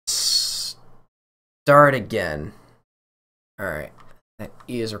Start again. Alright. That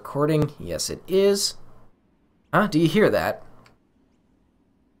is recording. Yes, it is. Huh? Do you hear that?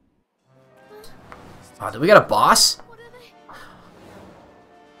 Oh, do we got a boss?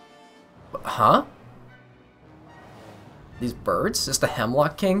 Huh? These birds? Is this the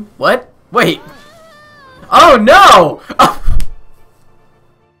Hemlock King? What? Wait! Oh no!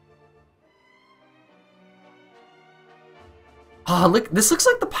 Oh, look, this looks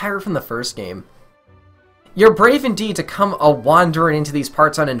like the pirate from the first game. You're brave indeed to come a-wandering into these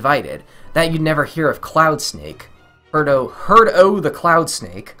parts uninvited, that you'd never hear of Cloud Snake. Heard-o the Cloud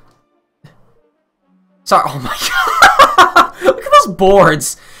Snake. Sorry, oh my god! Look at those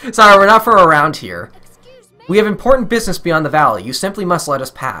boards! Sorry, we're not from around here. We have important business beyond the valley. You simply must let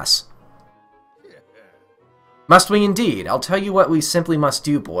us pass. Must we indeed? I'll tell you what we simply must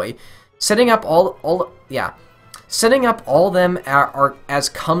do, boy. Setting up Setting up all them are as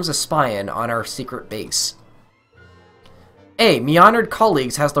comes a spying on our secret base. Me honored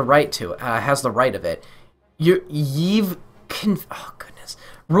colleagues has the right of it. Oh goodness.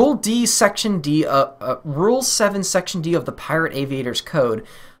 Rule 7 Section D of the Pirate Aviators Code.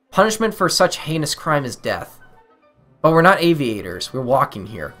 Punishment for such heinous crime is death. But we're not aviators. We're walking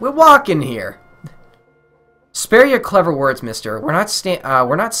here. We're walking here. Spare your clever words, mister. We're not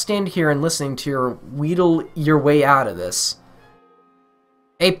stand here and listening to your wheedle your way out of this.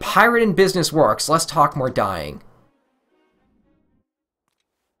 A pirate in business works. Less talk, more dying.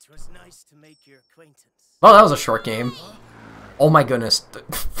 It was nice to make your acquaintance. Well, that was a short game. Oh my goodness.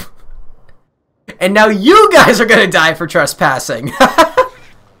 And now you guys are gonna die for trespassing.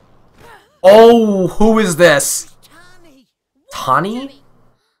 Oh, who is this? Tani?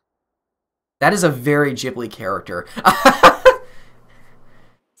 That is a very Ghibli character.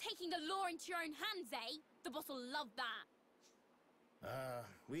 Taking the law into your own hands, eh? The boss will love that.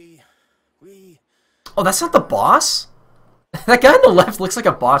 Oh, that's not the boss? That guy on the left looks like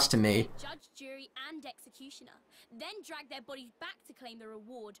a boss to me. Judge, jury, and executioner. Then drag their bodies back to claim the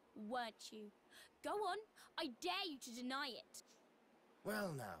reward, weren't you? Go on. I dare you to deny it.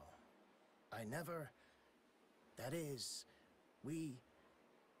 Well, now. I never... That is...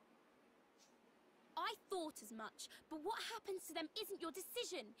 I thought as much, but what happens to them isn't your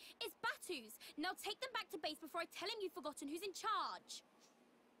decision. It's Batu's. Now take them back to base before I tell him you've forgotten who's in charge.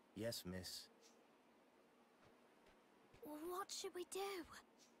 Yes, miss. What should we do?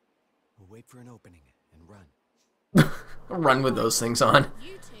 We'll wait for an opening and run. Run with those things on.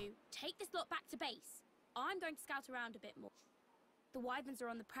 You two, take this lot back to base. I'm going to scout around a bit more. The Wyverns are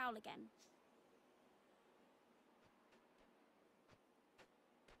on the prowl again.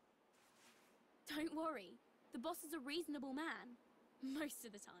 Don't worry. The boss is a reasonable man. Most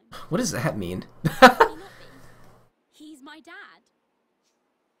of the time. What does that mean? May not be. He's my dad.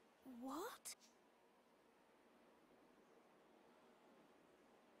 What?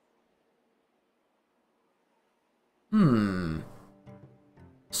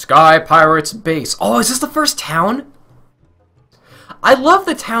 Sky Pirates Base. Oh, is this the first town? I love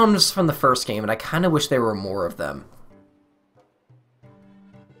the towns from the first game, and I kind of wish there were more of them.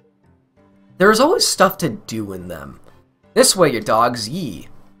 There's always stuff to do in them. This way, your dogs, yee.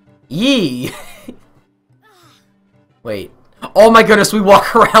 Yee! Wait. Oh my goodness, we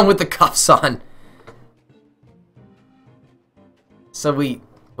walk around with the cuffs on. So wait.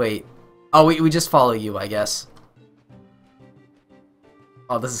 Oh, we just follow you, I guess.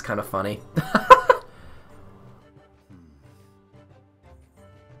 Oh, this is kind of funny. I'm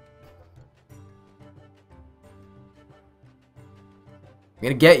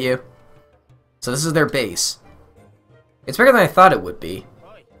gonna get you. So this is their base. It's bigger than I thought it would be.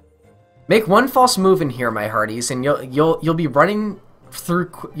 Make one false move in here, my hearties, and you'll be run through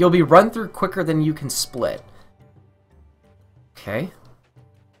quicker than you can split. Okay.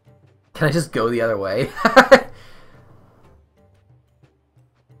 Can I just go the other way?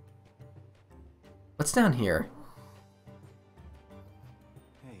 What's down here?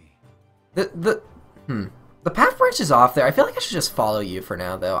 Hey. The path branches off there. I feel like I should just follow you for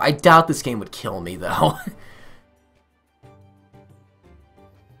now, though. I doubt this game would kill me, though.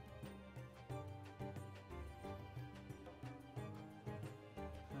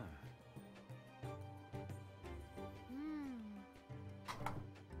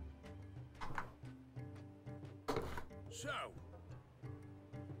 So.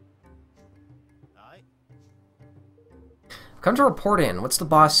 Come to report in. What's the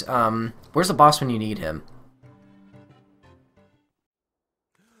boss? Where's the boss when you need him?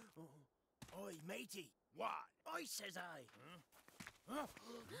 Oi, matey. What? I says I. Huh?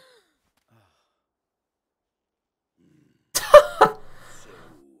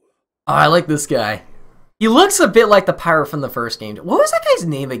 Oh, I like this guy. He looks a bit like the pirate from the first game. What was that guy's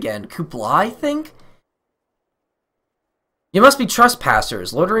name again? Kupla, I think? You must be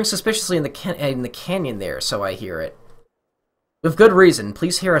trespassers, loitering suspiciously in the canyon there, so I hear it. With good reason,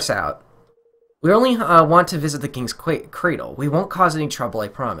 please hear us out. We only want to visit the king's cradle. We won't cause any trouble, I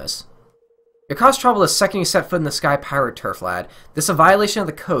promise. You'll cause trouble the second you set foot in the sky pirate turf, lad. This is a violation of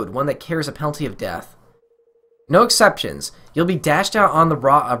the code, one that carries a penalty of death. No exceptions. You'll be dashed out on the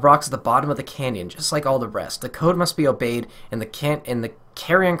rocks at the bottom of the canyon, just like all the rest. The code must be obeyed, and the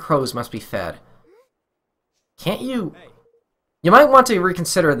carrion crows must be fed. Can't you... You might want to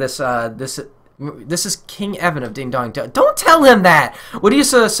reconsider this, this is King Evan of Ding Dong. Don't tell him that! What do you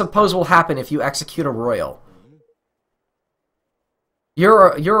suppose will happen if you execute a royal?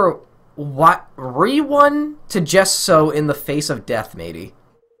 You're what? One to jest so in the face of death, matey.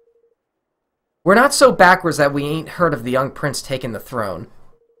 We're not so backwards that we ain't heard of the young prince taking the throne.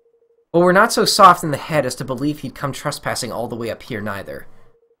 But we're not so soft in the head as to believe he'd come trespassing all the way up here, neither.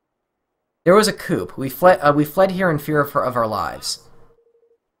 There was a coup. We fled here in fear of our lives.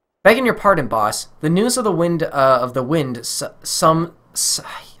 Begging your pardon, boss. The news of the wind, I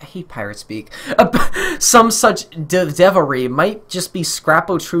hate pirate speak. Some such devilry might just be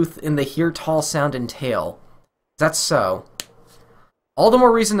scrap o' truth in the here tall sound and tale. That's so. All the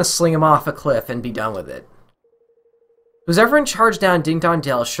more reason to sling him off a cliff and be done with it. Who's ever in charge down Ding Dong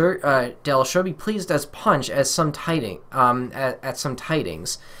Dell sure be pleased as punch as some at some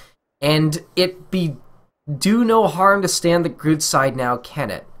tidings. And it be do no harm to stand the good side now, can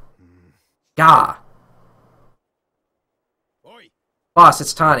it? Gah. Oi. Boss,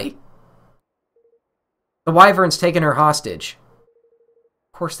 it's Tani. The wyvern's taken her hostage.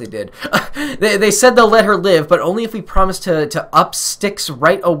 Of course they did. They said they'll let her live, but only if we promise to up sticks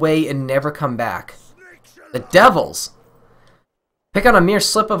right away and never come back. The devils! Pick on a mere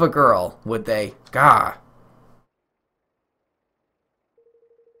slip of a girl, would they? Gah.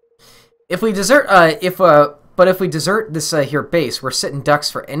 If we desert, if we desert this here base, we're sitting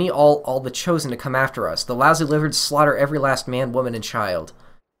ducks for all the chosen to come after us. The lousy livered slaughter every last man, woman, and child.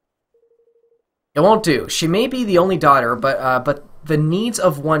 It won't do. She may be the only daughter, but the needs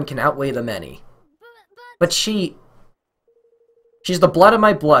of one can outweigh the many. But she's the blood of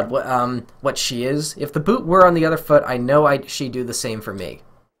my blood. What she is. If the boot were on the other foot, I know she'd do the same for me.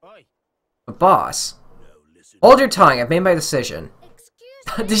 But boss, hold your tongue. I've made my decision.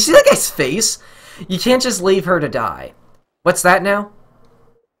 Did you see that guy's face? You can't just leave her to die. What's that now?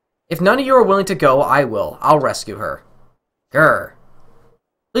 If none of you are willing to go, I will. I'll rescue her. Grr.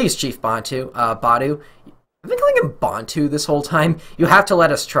 Please, Chief Badu. I've been calling him Bantu this whole time. You have to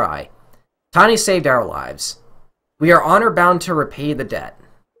let us try. Tani saved our lives. We are honor-bound to repay the debt.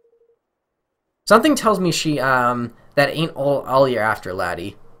 Something tells me that ain't all you're after,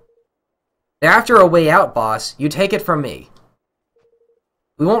 laddie. They're after a way out, boss. You take it from me.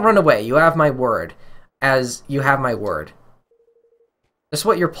 We won't run away. You have my word. As you have my word. Just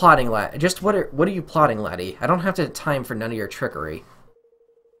what you're plotting, lad. Just what are you plotting, laddie? I don't have time for none of your trickery.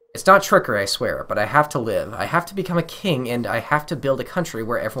 It's not trickery, I swear, but I have to live. I have to become a king, and I have to build a country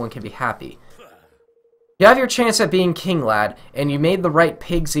where everyone can be happy. You have your chance at being king, lad, and you made the right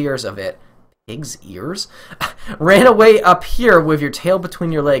pig's ears of it. Pig's ears? Ran away up here with your tail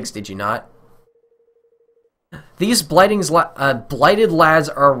between your legs, did you not? These blighted lads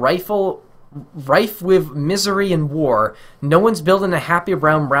are rife with misery and war. No one's building a happy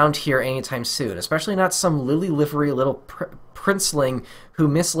realm round here anytime soon, especially not some lily-livery little princeling who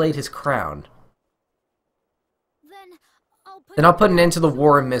mislaid his crown. Then I'll put an end to the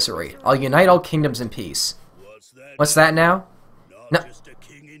war and misery. I'll unite all kingdoms in peace. What's that now? No.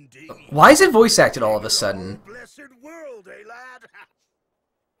 Why is it voice acted all of a sudden? If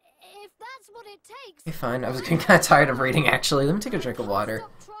that's what it takes. Okay, fine. I was getting kind of tired of reading, actually. Let me take a drink of water.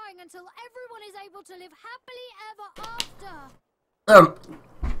 Stop trying until everyone is able to live happily ever after.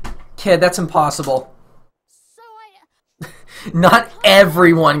 Kid, that's impossible. So Not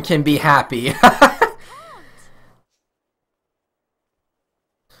everyone can be happy.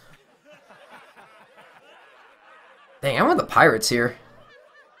 Dang, I'm one of the pirates here.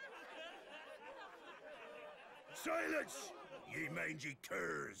 Silence, ye mangy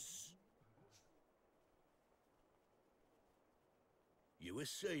curs. You were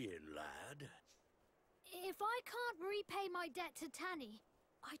saying, lad? if I can't repay my debt to Tanny,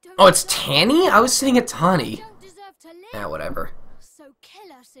 I don't. Oh, it's Tanny? I was sitting at Tani. I don't deserve to live. Yeah, whatever. So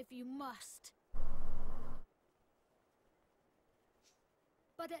kill us if you must.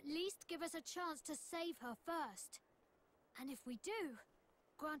 But at least give us a chance to save her first. And if we do,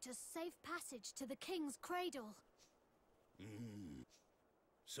 grant us safe passage to the king's cradle.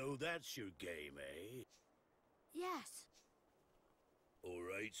 So that's your game, eh? Yes. All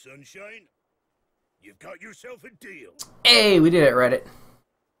right, Sunshine. You've got yourself a deal. Hey, we did it, Reddit.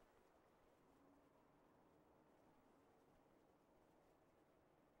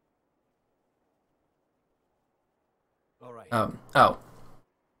 All right. Oh.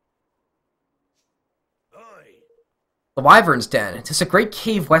 Aye. The Wyvern's Den. It is a great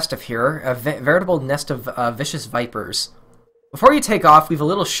cave west of here, a veritable nest of vicious vipers. Before you take off, we have a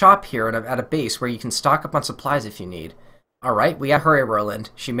little shop here at a base where you can stock up on supplies if you need. Alright, we gotta hurry, Roland.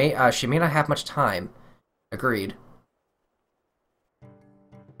 She may not have much time. Agreed.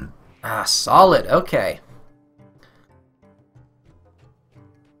 Ah, solid. Okay.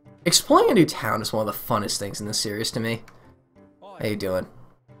 Exploring a new town is one of the funnest things in this series to me. How you doing?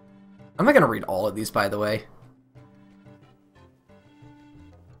 I'm not gonna read all of these, by the way.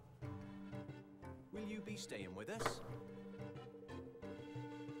 Will you be staying with us?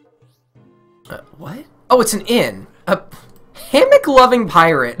 What? Oh, it's an inn. A hammock-loving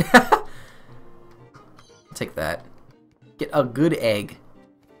pirate. I'll take that. Get a good egg.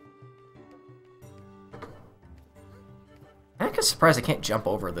 I'm kind of surprised I can't jump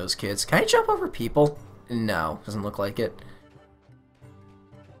over those kids. Can I jump over people? No, doesn't look like it.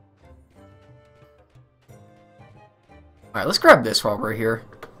 Alright, let's grab this while we're here.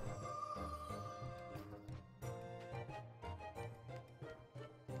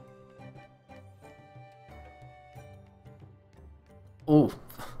 Ooh.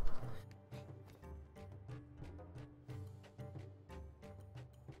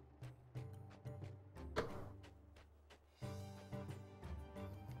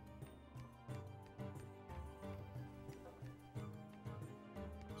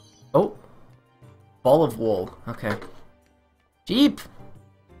 Oh. Ball of wool. Okay. Jeep!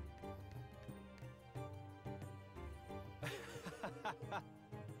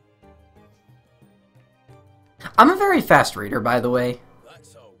 I'm a very fast reader, by the way.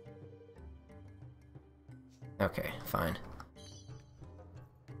 That's all. Okay, fine.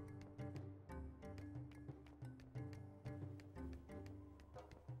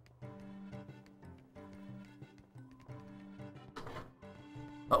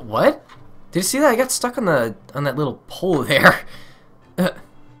 What? Did you see that? I got stuck on that little pole there.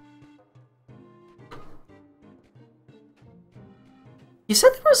 You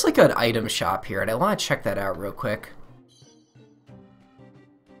said there was like an item shop here, and I want to check that out real quick.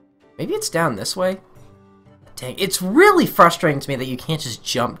 Maybe it's down this way? Dang, it's really frustrating to me that you can't just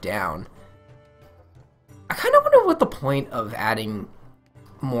jump down. I kind of wonder what the point of adding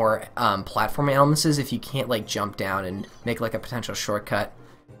more platform elements is if you can't like jump down and make like a potential shortcut.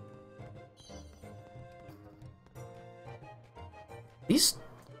 These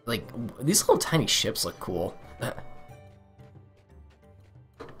little tiny ships look cool. Aye.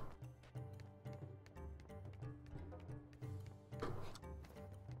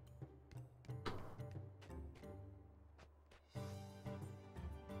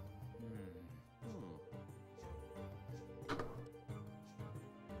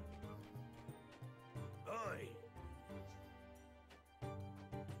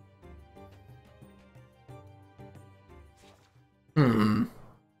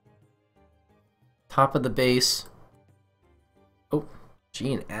 Top of the base. Oh,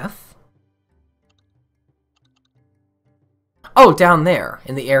 G and F? Oh, down there,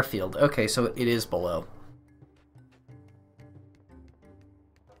 in the airfield. Okay, so it is below.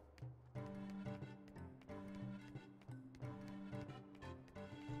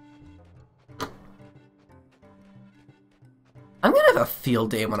 I'm gonna have a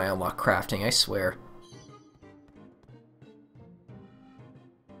field day when I unlock crafting, I swear.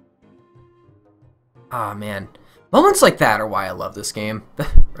 Ah, man. Moments like that are why I love this game.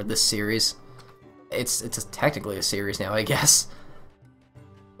 Or this series. It's technically a series now, I guess.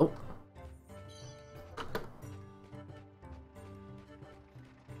 Oh.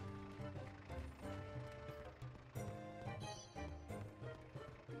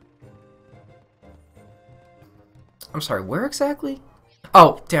 I'm sorry, where exactly?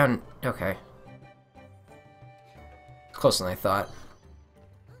 Oh, down... okay. Closer than I thought.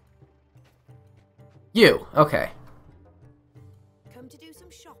 You, okay. Come to do some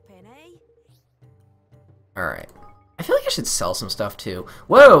shopping, eh? Alright. I feel like I should sell some stuff too.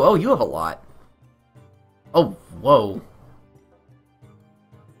 Whoa, oh, you have a lot. Oh, whoa.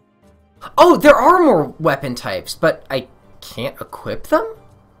 Oh, there are more weapon types, but I can't equip them?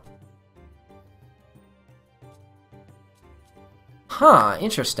 Huh,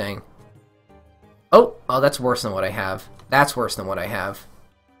 interesting. Oh, that's worse than what I have. That's worse than what I have.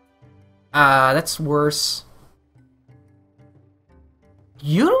 That's worse.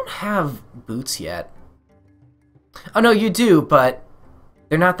 You don't have boots yet. Oh, no, you do, but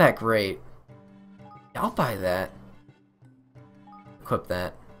they're not that great. Yeah, I'll buy that. Equip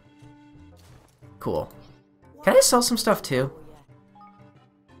that. Cool. Can I sell some stuff, too?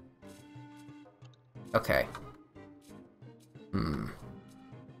 Okay.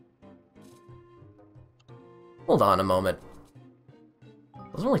 Hold on a moment.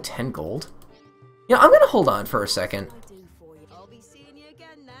 Those are only 10 gold? Yeah, I'm gonna hold on for a second. I'll be seeing you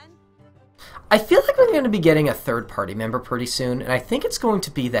again then. I feel like we're gonna be getting a third party member pretty soon, and I think it's going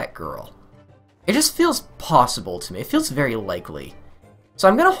to be that girl. It just feels possible to me. It feels very likely. So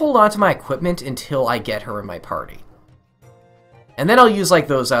I'm gonna hold on to my equipment until I get her in my party. And then I'll use like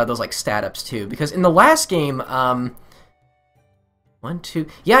those like stat ups too, because in the last game, 1, 2,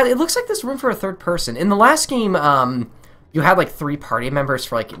 yeah, it looks like there's room for a third person. In the last game, you had like 3 party members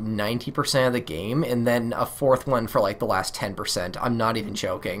for like 90% of the game, and then a 4th one for like the last 10%. I'm not even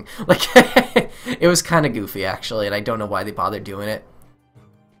joking. Like, it was kind of goofy actually, and I don't know why they bothered doing it.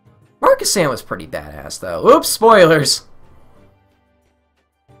 Marcus Sam was pretty badass though. Oops, spoilers.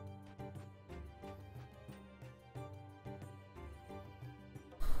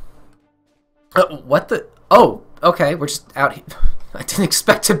 What the? Oh, okay, we're just out here. I didn't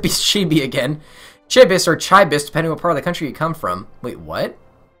expect to be Chibi again. Chibis or Chibis, depending on what part of the country you come from. Wait, what?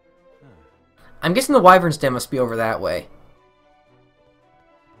 I'm guessing the Wyvern's Den must be over that way.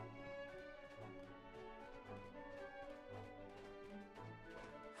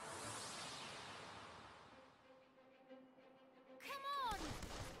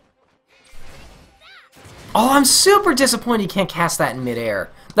 Oh, I'm super disappointed you can't cast that in midair.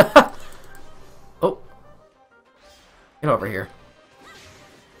 Oh. Get over here.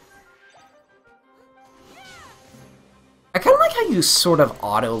 I kind of like how you sort of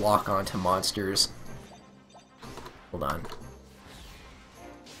auto-lock onto monsters. Hold on.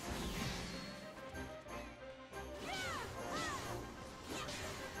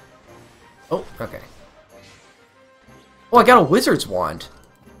 Oh, okay. Oh, I got a wizard's wand.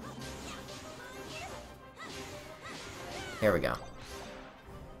 There we go.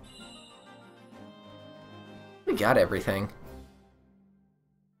 We got everything.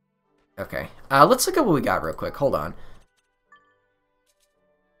 Okay. Let's look at what we got real quick. Hold on.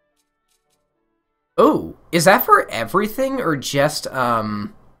 Oh, is that for everything or just my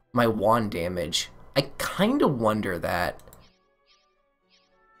wand damage? I kind of wonder that.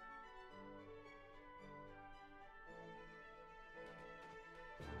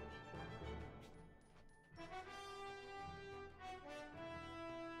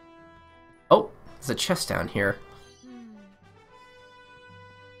 Oh, there's a chest down here.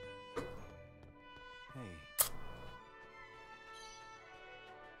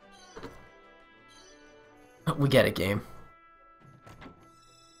 We get it, game.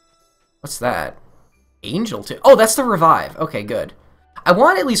 What's that? Angel too. Oh, that's the revive. Okay, good. I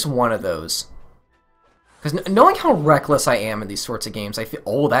want at least one of those. Because knowing how reckless I am in these sorts of games, I feel...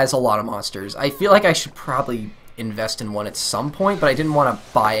 Oh, that is a lot of monsters. I feel like I should probably invest in one at some point, but I didn't want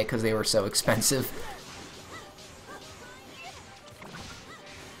to buy it because they were so expensive.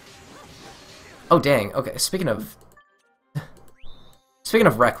 Oh, dang. Okay, speaking of... Speaking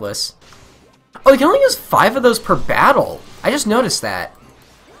of reckless... Oh, you can only use 5 of those per battle. I just noticed that.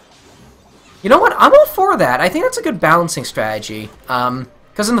 You know what? I'm all for that. I think that's a good balancing strategy.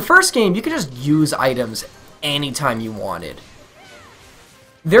 Because in the first game, you could just use items anytime you wanted.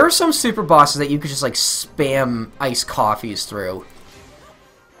 There are some super bosses that you could just, like, spam iced coffees through.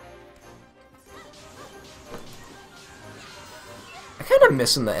 I kind of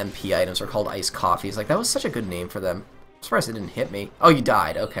miss when the MP items are called iced coffees. Like, that was such a good name for them. I'm surprised it didn't hit me. Oh, you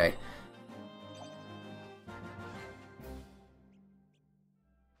died. Okay.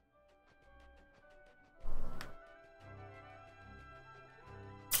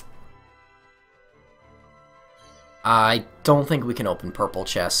 I don't think we can open purple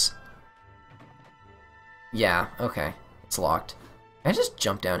chests. Yeah, okay. It's locked. Can I just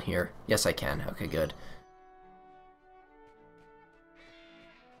jump down here? Yes, I can. Okay, good.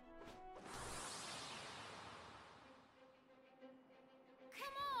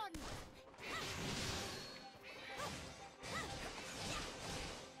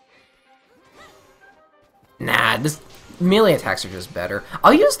 Nah, this melee attacks are just better.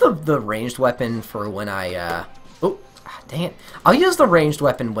 I'll use the ranged weapon for when I, oh, dang it. I'll use the ranged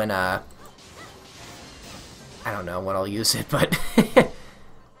weapon when, I don't know when I'll use it, but...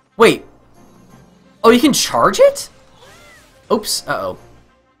 Wait. Oh, you can charge it? Oops, uh-oh.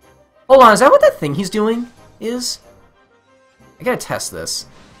 Hold on, is that what that thing he's doing is? I gotta test this.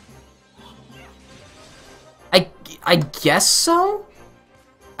 I guess so?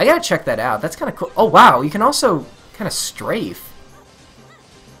 I gotta check that out. That's kind of cool. Oh, wow, you can also kind of strafe.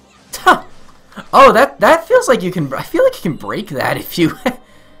 Huh. Oh, that feels like you can... I feel like you can break that if you...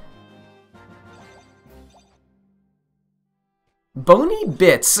 Bony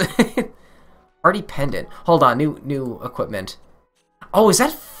bits. Party pendant. Hold on, new equipment. Oh, is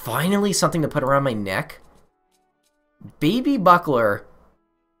that finally something to put around my neck? Baby buckler.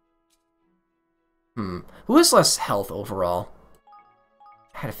 Who has less health overall?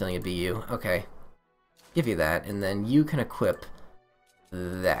 I had a feeling it'd be you. Okay. Give you that, and then you can equip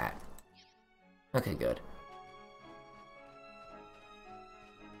that. Okay, good.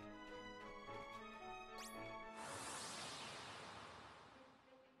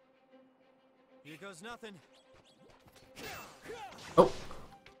 Here goes nothing. Oh.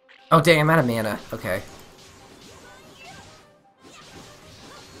 Oh, dang, I'm out of mana. Okay.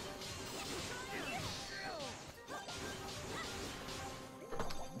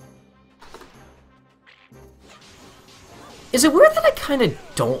 Is it weird that I kind of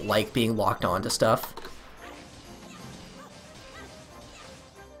don't like being locked onto stuff?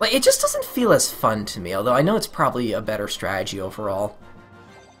 Like, it just doesn't feel as fun to me, although I know it's probably a better strategy overall.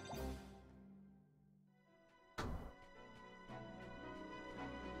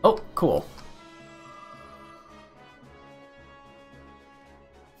 Oh, cool.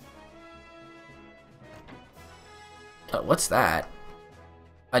 What's that?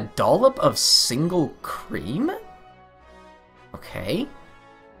 A dollop of single cream? Okay.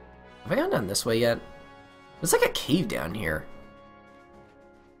 Have I gone down this way yet? There's like a cave down here.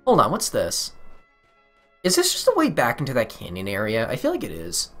 Hold on, what's this? Is this just a way back into that canyon area? I feel like it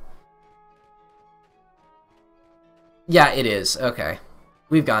is. Yeah, it is. Okay.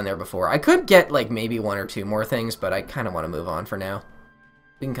 We've gone there before. I could get, like, maybe one or two more things, but I kind of want to move on for now.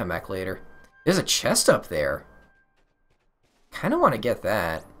 We can come back later. There's a chest up there. Kind of want to get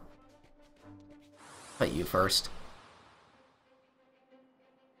that. But you first.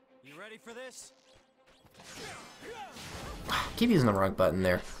 You ready for this? Keep using the wrong button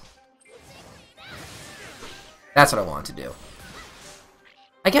there. That's what I want to do.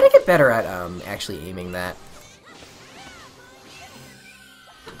 I gotta get better at actually aiming that.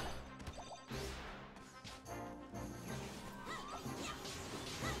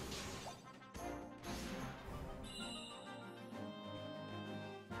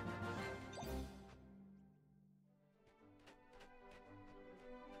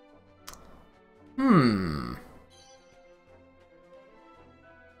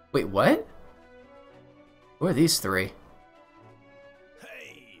 Wait, what? Who are these three?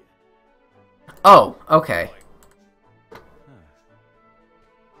 Hey! Oh, okay. So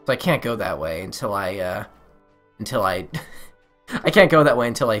I can't go that way until I I can't go that way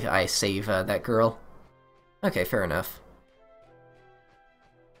until I save that girl. Okay, fair enough.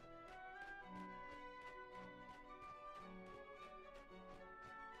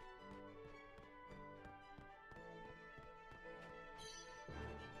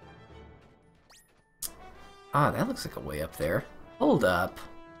 Ah, that looks like a way up there. Hold up.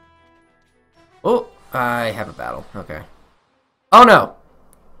 Oh, I have a battle. Okay. Oh no!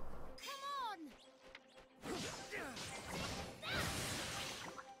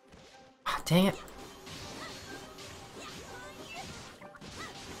 Ah, dang it.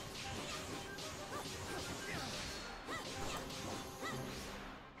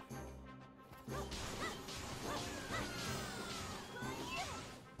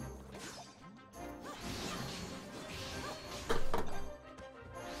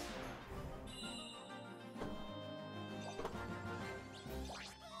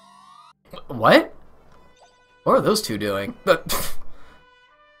 What? What are those two doing? What's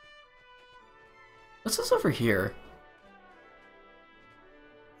this over here?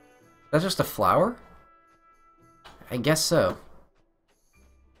 Is that just a flower? I guess so.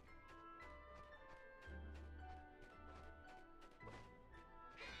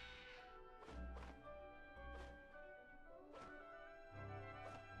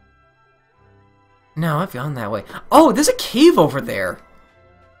 No, I've gone that way. Oh, there's a cave over there!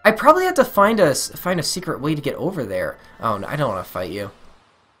 I probably have to find a secret way to get over there. Oh, no, I don't want to fight you.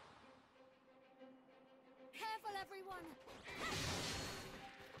 Careful, everyone.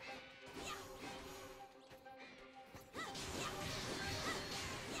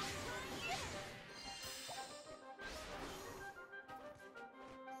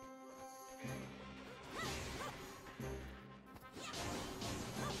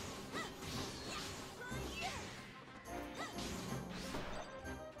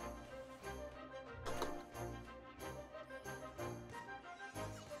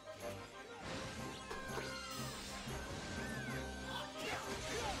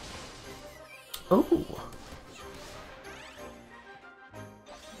 Oh.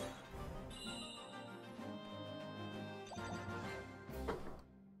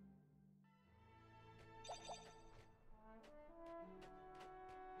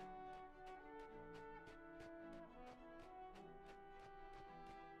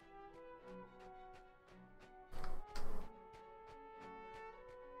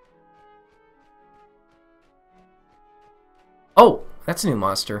 Oh, that's a new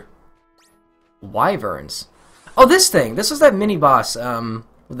monster. Wyverns. Oh, this thing. This was that mini boss. Oh,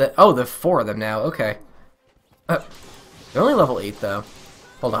 the 4 of them now. Okay. They're only level 8 though.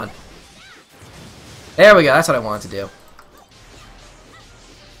 Hold on. There we go. That's what I wanted to do.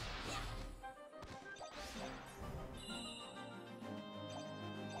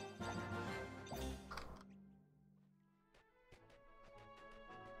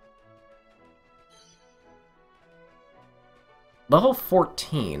 Level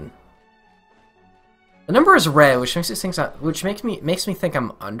 14. The number is red, which makes me think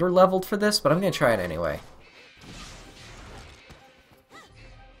I'm under-leveled for this, but I'm gonna try it anyway.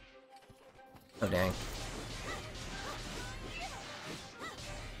 Oh dang.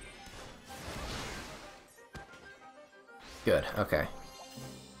 Good, okay.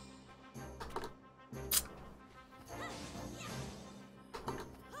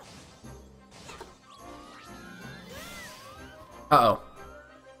 Uh-oh.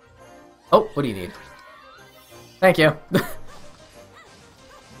 Oh, what do you need? Thank you.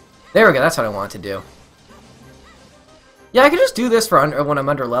 There we go, that's what I wanted to do. Yeah, I could just do this for when I'm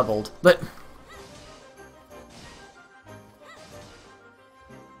under-leveled, but...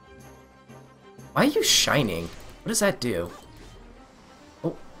 Why are you shining? What does that do?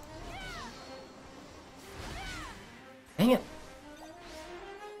 Oh. Dang it.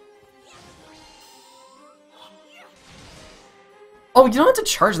 Oh, you don't have to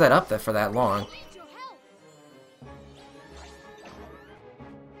charge that up for that long.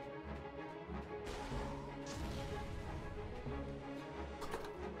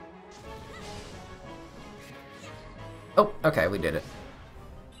 Oh, okay, we did it.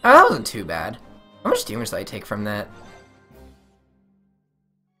 Oh, that wasn't too bad. How much damage did I take from that?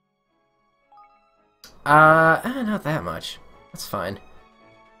 Not that much. That's fine.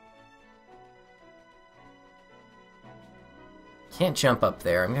 Can't jump up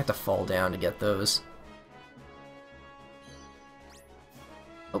there. I'm gonna have to fall down to get those.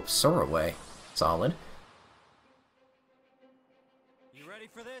 Oh, soar away. Solid. You ready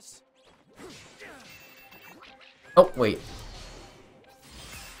for this? Oh, wait.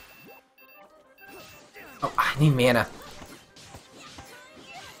 Oh, I need mana.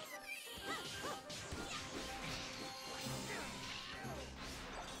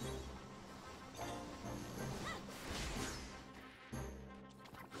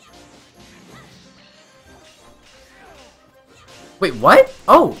 Wait, what?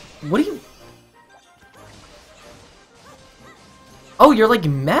 Oh, what are you... Oh, you're like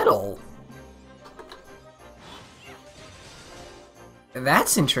metal.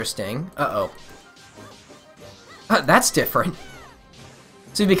 That's interesting. Uh-oh. That's different.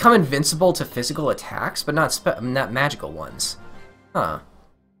 So you become invincible to physical attacks, but not magical ones. Huh.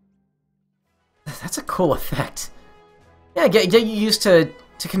 That's a cool effect. Yeah, get you used to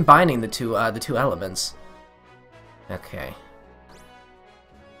combining the two elements. Okay.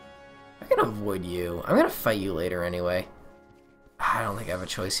 I can avoid you. I'm gonna fight you later anyway. I don't think I have a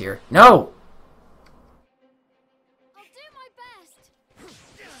choice here. No! I'll do my best.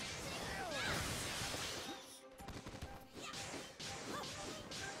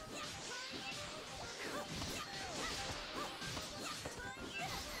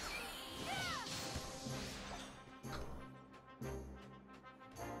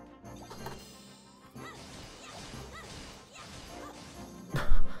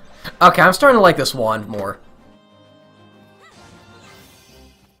 Okay, I'm starting to like this wand more.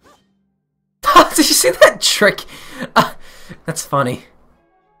 Did you see that trick? That's funny.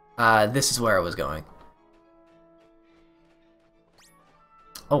 This is where I was going.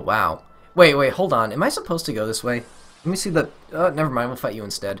 Oh, wow. Wait, hold on. Am I supposed to go this way? Let me see the... never mind. We'll fight you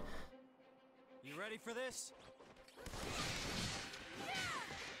instead. You ready for this?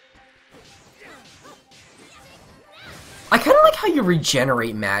 I kind of like how you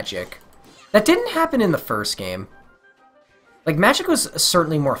regenerate magic. That didn't happen in the first game. Like, magic was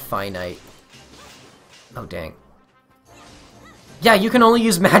certainly more finite. Oh, dang. Yeah, you can only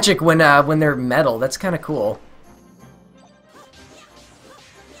use magic when they're metal. That's kind of cool.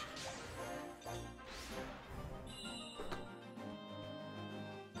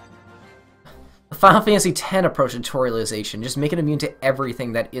 The Final Fantasy X approach to tutorialization. Just make it immune to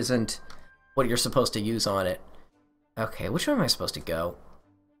everything that isn't what you're supposed to use on it. Okay, which way am I supposed to go?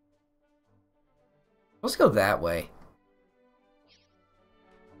 Let's go that way.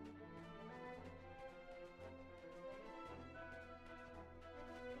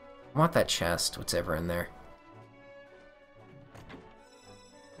 I want that chest, what's ever in there.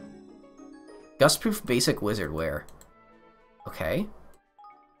 Gustproof basic wizard wear. Okay.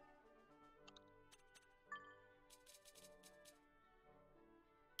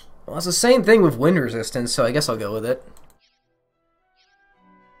 Well, it's the same thing with wind resistance, so I guess I'll go with it.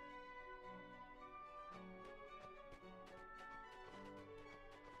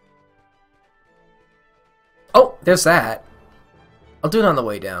 Oh, there's that. I'll do it on the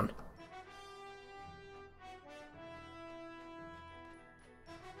way down.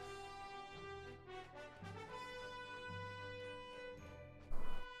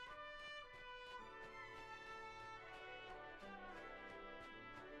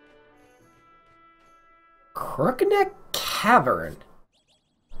 Crookneck Cavern.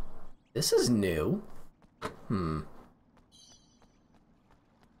 This is new.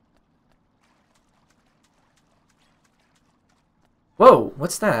 Whoa,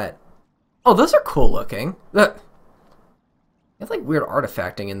 what's that? Oh, those are cool looking. They have like weird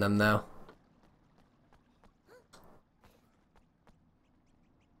artifacting in them though.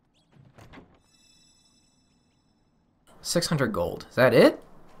 $600 gold. Is that it? Is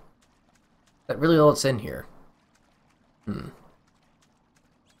that really all that's in here? You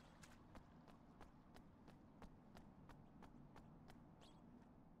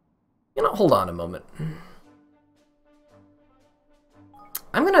know, hold on a moment.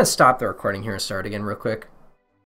 I'm gonna stop the recording here and start again real quick.